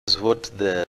what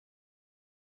the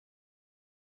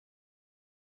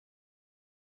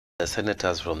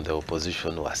senators from the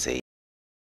opposition were saying.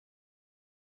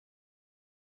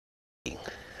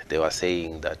 They were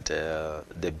saying that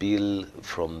the bill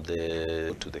from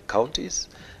the to the counties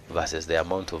versus the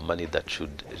amount of money that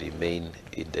should remain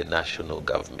in the national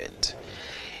government.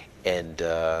 And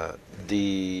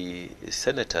the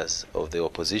senators of the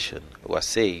opposition were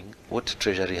saying what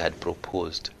Treasury had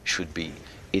proposed should be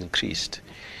increased.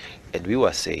 And we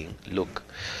were saying, look,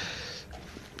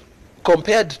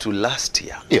 compared to last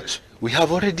year, yes, we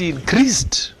have already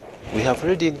increased. We have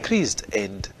already increased,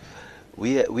 and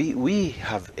we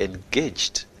have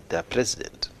engaged the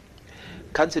president.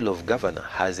 Council of Governors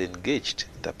has engaged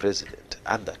the president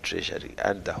and the Treasury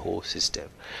and the whole system,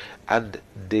 and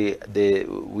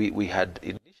we had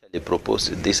initially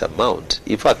proposed this amount.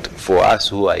 In fact, for us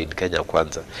who are in Kenya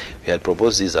Kwanza, we had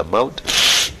proposed this amount.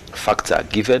 Facts are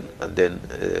given, and then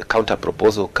counter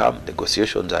proposal come,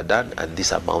 negotiations are done, and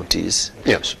this amount is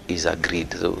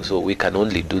agreed. So we can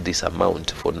only do this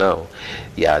amount for now.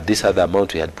 Yeah, this other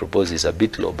amount we had proposed is a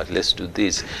bit low, but let's do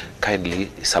this.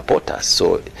 Kindly support us.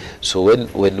 So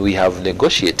when we have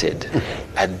negotiated,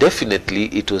 and definitely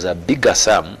it was a bigger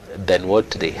sum than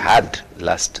what they had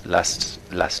last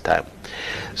time.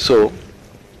 So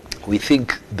we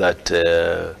think that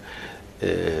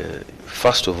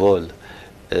first of all,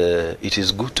 it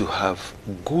is good to have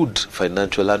good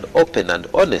financial and open and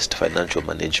honest financial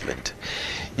management.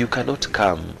 You cannot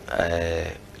come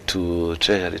to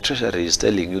Treasury. Treasury is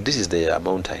telling you, this is the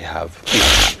amount I have,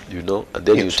 you know, and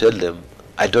then you tell them,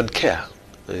 I don't care.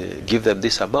 Give them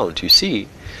this amount. You see,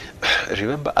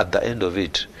 remember at the end of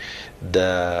it,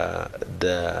 the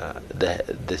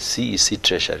CEC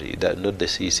Treasury, not the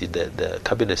CEC, the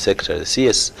Cabinet Secretary, the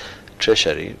CS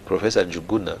Treasury, Professor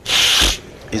Njuguna,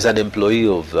 is an employee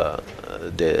of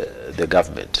the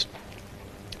government.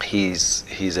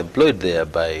 He's employed there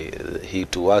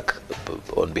to work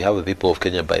on behalf of the people of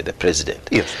Kenya by the president.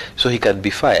 Yes. So he can be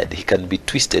fired, he can be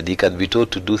twisted, he can be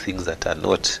told to do things that are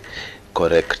not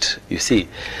correct. You see,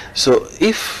 so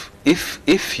if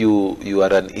you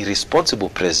are an irresponsible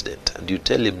president and you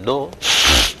tell him, no,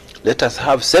 let us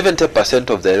have 70%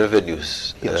 of the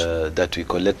revenues that we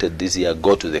collected this year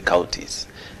go to the counties,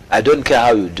 I don't care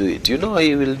how you do it. You know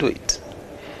he will do it.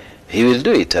 He will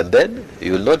do it, and then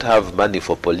you will not have money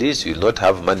for police, you will not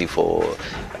have money for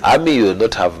army, you will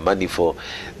not have money for...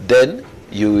 Then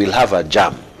you will have a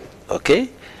jam, okay?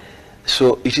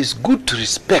 So it is good to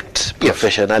respect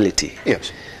professionality.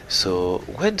 Yes. So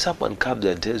when someone comes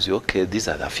and tells you, okay, these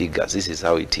are the figures, this is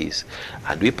how it is,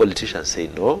 and we politicians say,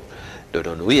 no,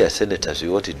 we as senators, we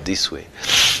want it this way.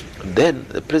 Then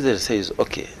the president says,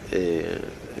 okay,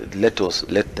 let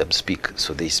them speak.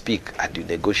 So they speak, and you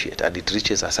negotiate, and it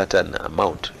reaches a certain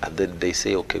amount, and then they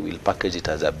say, okay, we'll package it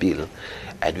as a bill,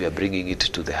 and we are bringing it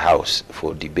to the House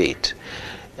for debate.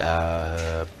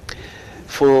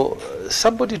 For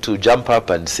somebody to jump up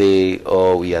and say,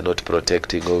 oh, we are not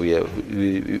protecting, or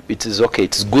it is okay,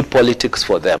 it's good politics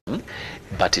for them,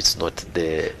 but it's not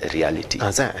the reality.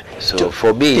 So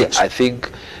for me, I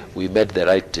think we made the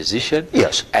right decision,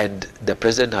 and the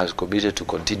president has committed to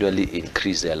continually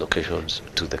increase the allocations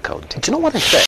to the county. Do you know what I said?